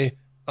get my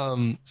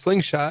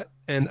slingshot,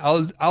 and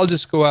I'll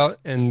just go out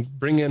and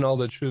bring in all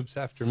the troops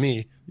after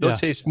me. They'll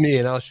chase me,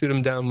 and I'll shoot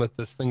them down with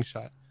the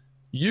slingshot.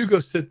 You go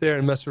sit there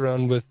and mess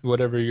around with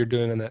whatever you're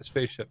doing on that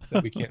spaceship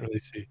that we can't really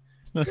see.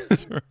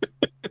 That's right.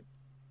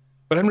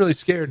 But I'm really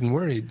scared and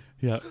worried.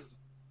 Yeah.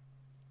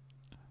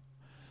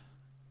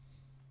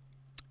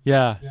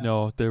 Yeah.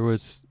 No, there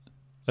was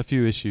a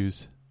few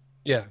issues.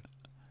 Yeah.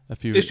 A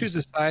few Issues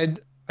aside,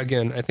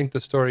 again, I think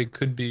the story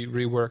could be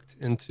reworked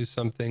into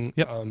something.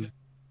 Yep.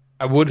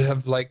 I would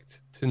have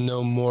liked to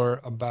know more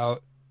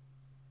about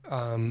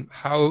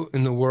how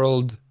in the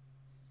world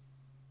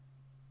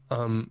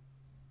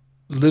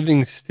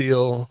living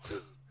steel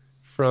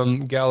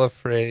from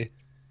Gallifrey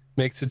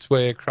makes its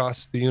way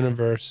across the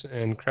universe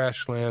and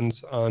crash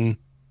lands on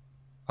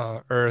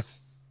Earth,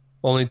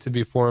 only to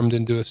be formed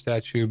into a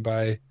statue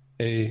by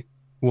a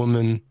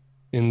woman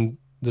in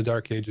the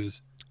Dark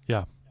Ages.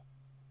 Yeah.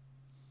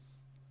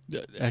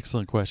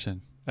 Excellent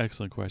question.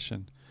 Excellent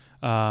question.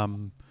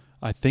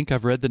 I think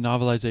I've read the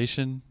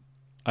novelization.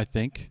 I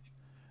think.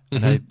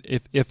 Mm-hmm.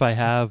 And if I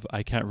have,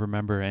 I can't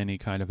remember any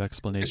kind of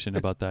explanation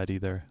about that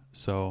either.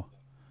 So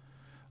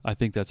I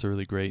think that's a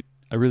really great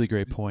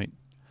point.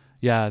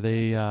 Yeah,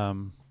 they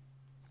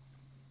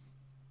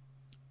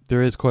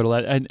there is quite a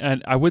lot,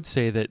 and I would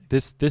say that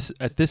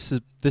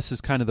this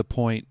is kind of the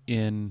point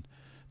in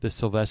the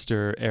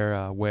Sylvester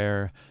era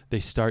where they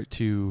start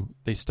to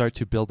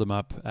build him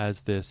up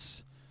as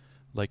this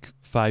like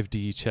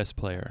 5D chess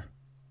player.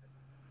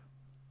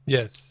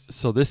 Yes.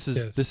 So this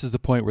is the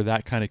point where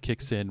that kind of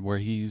kicks in, where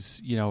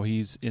he's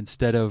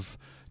instead of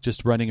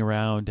just running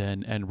around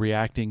and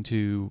reacting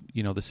to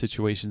the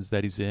situations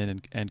that he's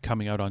in and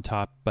coming out on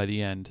top by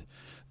the end,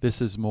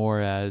 this is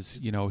more as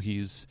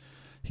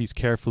he's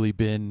carefully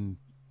been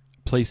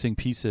placing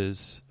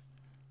pieces,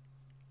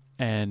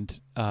 and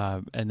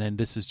then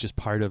this is just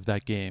part of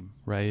that game,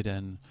 right?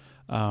 And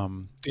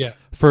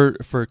for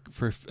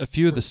a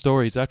few of the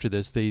stories after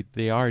this,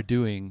 they are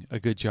doing a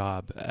good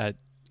job at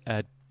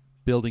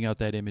building out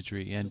that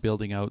imagery and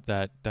building out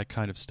that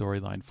kind of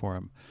storyline for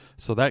him,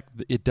 so that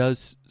it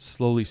does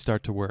slowly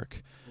start to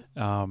work,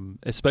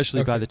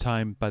 especially by the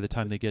time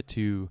they get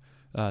to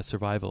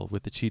Survival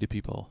with the cheetah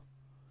people.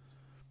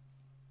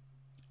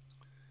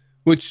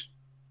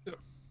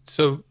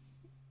 So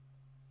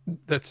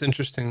that's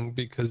interesting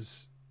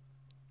because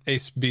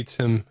Ace beats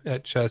him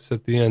at chess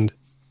at the end.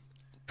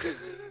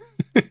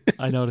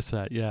 I noticed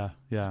that. Yeah.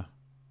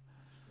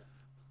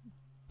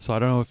 So I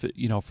don't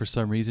know if for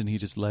some reason he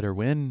just let her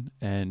win,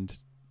 and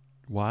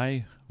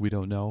why, we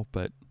don't know,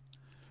 but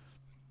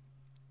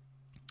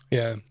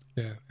yeah,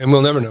 and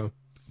we'll never know.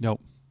 Nope.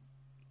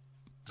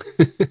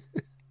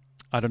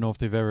 I don't know if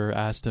they've ever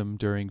asked him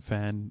during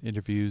fan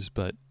interviews,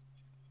 but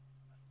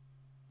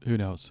who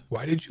knows?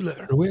 Why did you let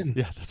her win?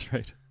 Yeah, that's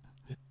right.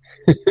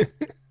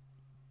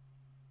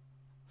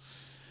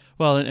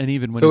 Well, and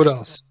even when so what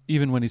else?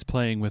 Even when he's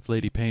playing with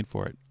Lady Pain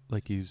for it,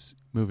 he's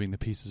moving the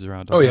pieces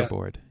around Oh, on yeah. the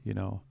board.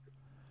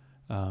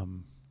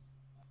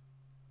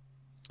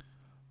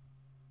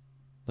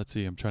 Let's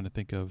see. I'm trying to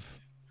think of.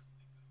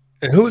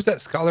 And who was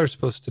that scholar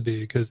supposed to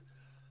be? Because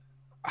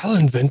I'll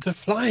invent a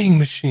flying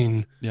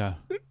machine. Yeah.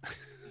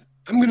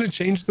 I'm going to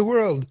change the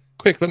world.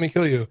 Quick, let me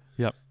kill you.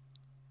 Yep.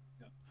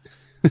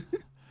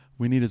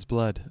 We need his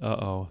blood.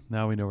 Uh-oh.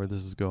 Now we know where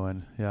this is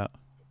going. Yeah.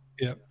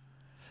 Yep.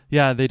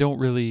 Yeah, they don't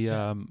really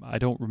I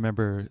don't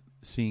remember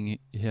seeing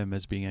him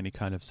as being any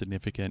kind of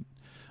significant.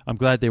 I'm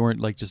glad they weren't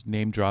like just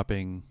name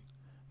dropping,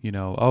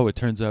 oh, it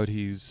turns out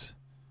he's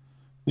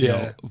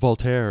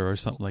Voltaire or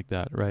something like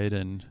that, right?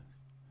 And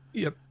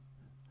Yep.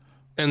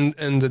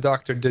 And the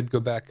doctor did go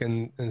back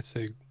and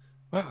say,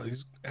 wow,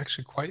 he's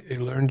actually quite a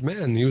learned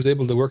man. He was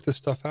able to work this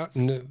stuff out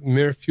in a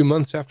mere few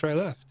months after I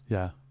left.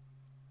 yeah.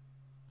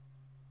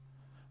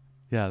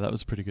 Yeah, that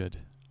was pretty good.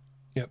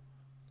 Yep.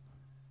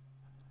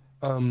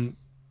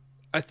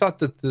 I thought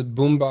that the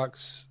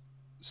boombox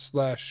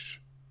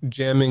 /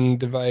 jamming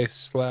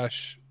device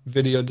 /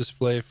 video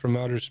display from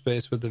outer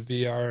space with the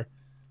VR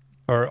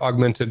or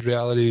augmented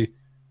reality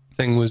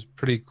thing was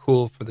pretty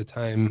cool for the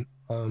time.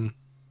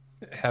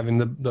 Having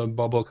the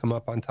bubble come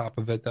up on top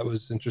of it, that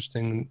was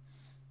interesting.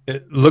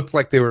 It looked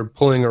like they were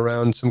pulling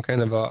around some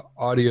kind of a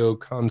audio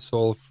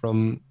console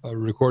from a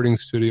recording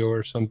studio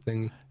or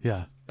something.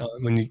 Yeah.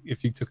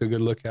 If you took a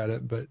good look at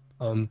it, but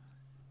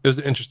it was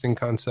an interesting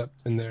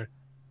concept in there.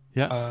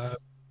 Yeah.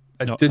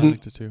 I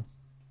liked it too.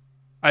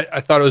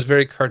 I thought it was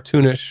very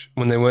cartoonish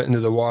when they went into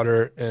the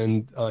water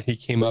and he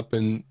came up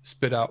and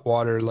spit out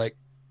water like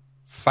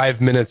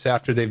 5 minutes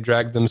after they've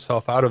dragged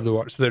themselves out of the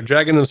water. So they're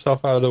dragging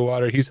themselves out of the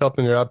water. He's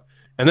helping her up,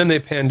 and then they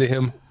pan to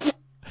him.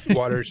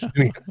 Water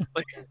shooting.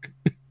 Like,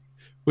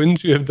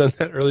 wouldn't you have done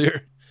that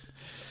earlier?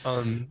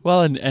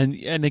 Well,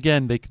 and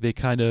again, they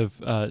kind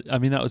of. I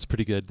mean, that was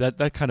pretty good.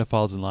 That kind of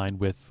falls in line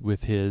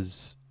with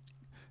his.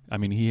 I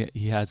mean,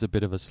 he has a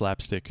bit of a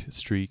slapstick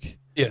streak.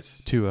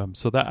 Yes. To him,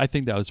 so that I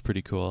think that was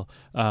pretty cool.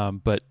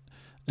 But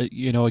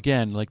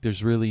again, like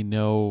there's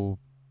no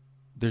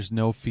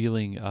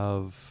feeling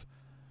of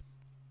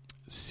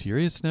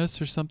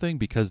seriousness or something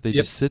because they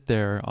just sit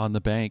there on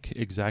the bank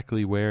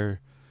exactly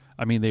where.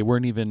 I mean, they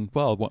weren't even.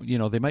 Well,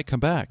 they might come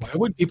back. Why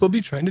would people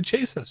be trying to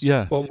chase us?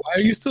 Yeah. Well, why are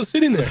you still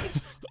sitting there?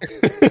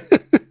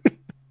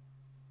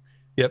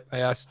 Yep, I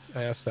asked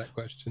that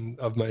question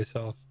of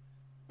myself.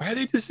 Why are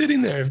they just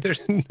sitting there if there's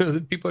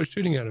people are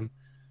shooting at them?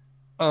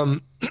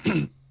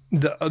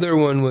 The other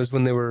one was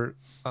when they were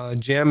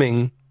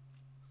jamming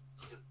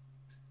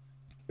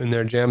in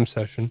their jam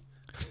session.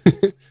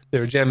 They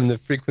were jamming the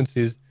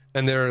frequencies,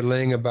 and they were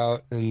laying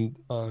about and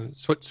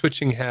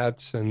switching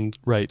hats and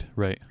Right.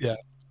 yeah,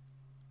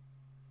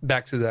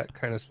 back to that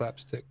kind of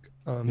slapstick.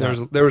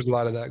 There was a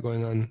lot of that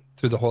going on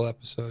through the whole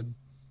episode.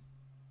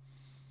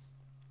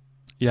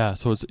 Yeah,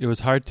 so it was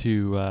hard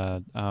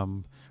to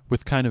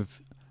with kind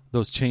of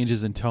those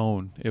changes in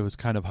tone. It was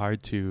kind of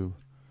hard to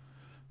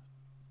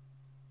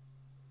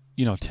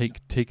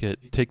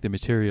take the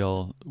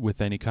material with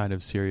any kind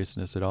of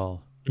seriousness at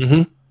all.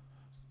 Mm-hmm.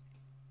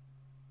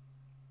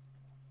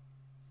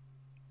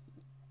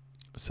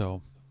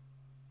 So,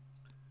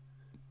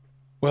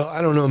 well,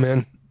 I don't know,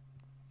 man.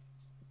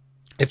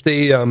 If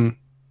they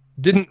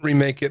didn't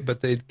remake it, but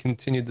they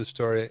continued the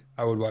story,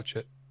 I would watch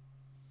it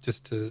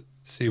just to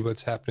see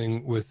what's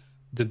happening with.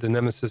 Did the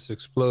Nemesis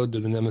explode?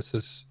 Did the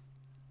Nemesis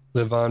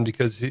live on?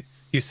 Because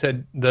he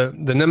said the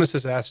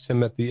Nemesis asked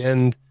him at the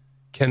end,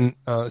 and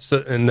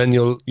then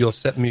you'll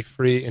set me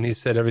free, and he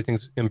said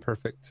everything's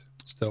imperfect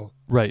still.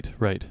 Right.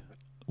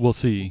 We'll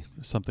see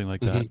something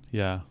like that.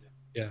 Yeah,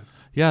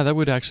 that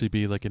would actually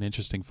be like an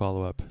interesting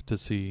follow-up to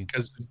see.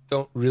 Because we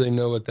don't really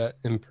know what that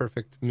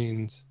imperfect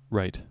means.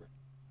 Right.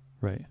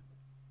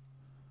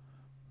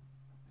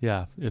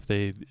 Yeah, if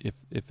it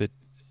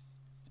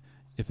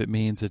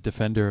means a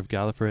defender of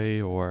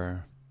Gallifrey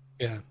or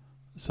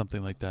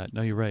something like that.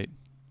 No, you're right.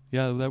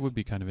 Yeah, that would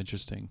be kind of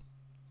interesting.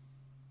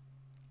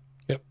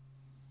 Yep.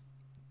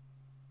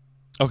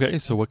 Okay,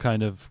 so what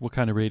kind of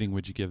rating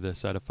would you give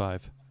this out of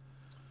 5?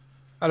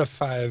 Out of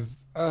 5,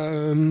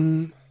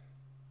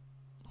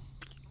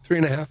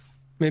 3.5,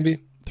 maybe.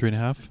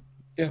 3.5?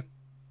 Yeah.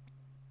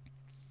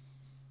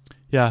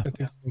 Yeah. I think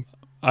so.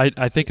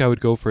 I think I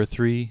would go for a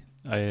 3.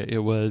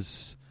 It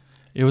was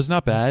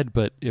not bad,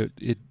 but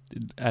it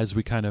as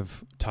we kind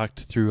of talked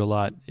through a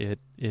lot, it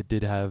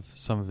did have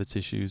some of its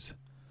issues,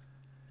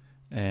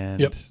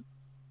 and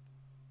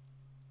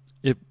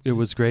it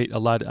was great. A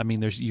lot. I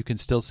mean, you can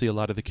still see a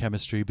lot of the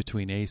chemistry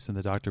between Ace and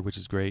the Doctor, which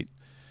is great.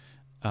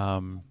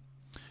 In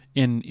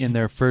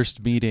their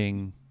first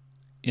meeting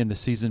in the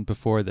season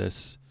before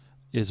this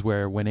is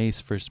where when Ace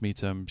first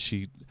meets him,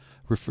 she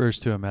refers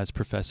to him as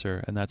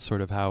Professor, and that's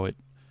sort of how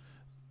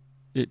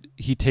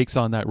he takes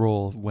on that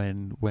role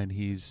when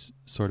he's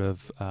sort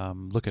of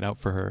looking out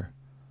for her.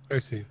 I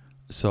see.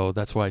 So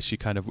that's why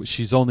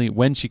she's only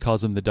when she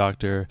calls him the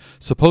Doctor.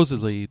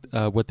 Supposedly,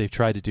 what they've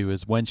tried to do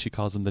is when she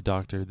calls him the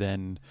Doctor,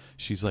 then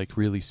she's like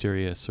really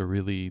serious or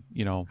really,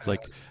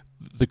 like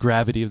the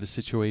gravity of the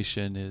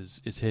situation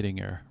is hitting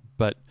her.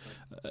 but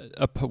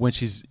when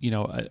she's,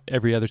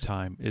 every other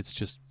time, it's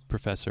just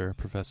Professor.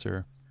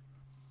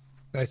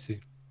 I see.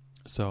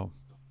 So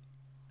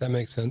That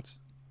makes sense.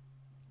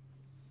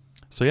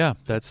 So yeah,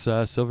 that's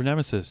Silver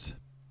Nemesis.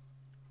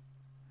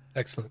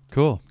 Excellent.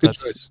 Cool. Good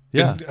That's choice.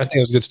 yeah. Good, I think it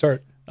was a good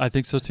start. I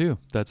think so too.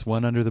 That's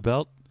one under the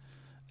belt,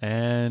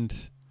 and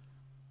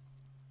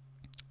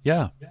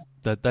yeah,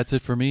 that's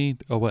it for me.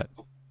 Oh, what?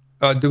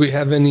 Do we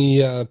have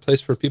any place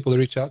for people to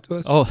reach out to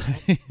us? Oh,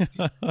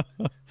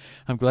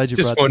 I'm glad you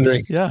Just brought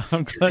wondering. Yeah,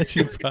 I'm glad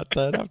you brought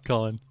that up,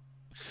 Colin.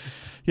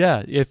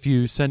 Yeah, if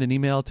you send an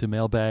email to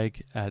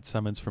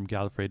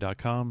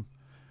mailbag@summonsfromgallifrey.com,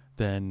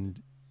 then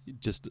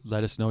just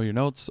let us know your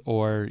notes,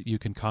 or you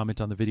can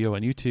comment on the video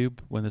on YouTube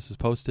when this is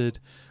posted,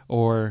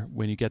 or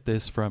when you get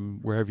this from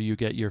wherever you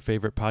get your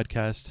favorite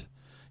podcast,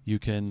 you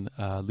can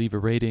leave a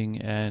rating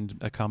and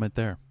a comment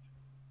there.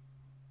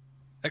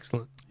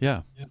 Excellent.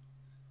 Yeah.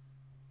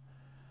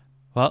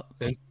 Well,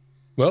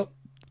 Well,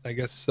 I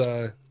guess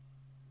I'll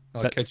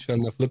catch you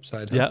on the flip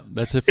side. Huh? yeah,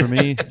 that's it for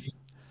me.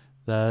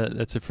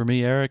 That's it for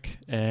me, Eric,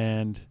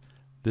 and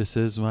this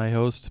is my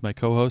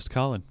co-host,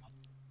 Colin.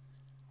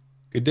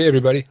 Good day,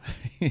 everybody.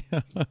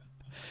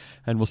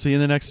 And we'll see you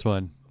in the next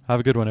one.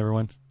 Have a good one,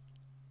 everyone.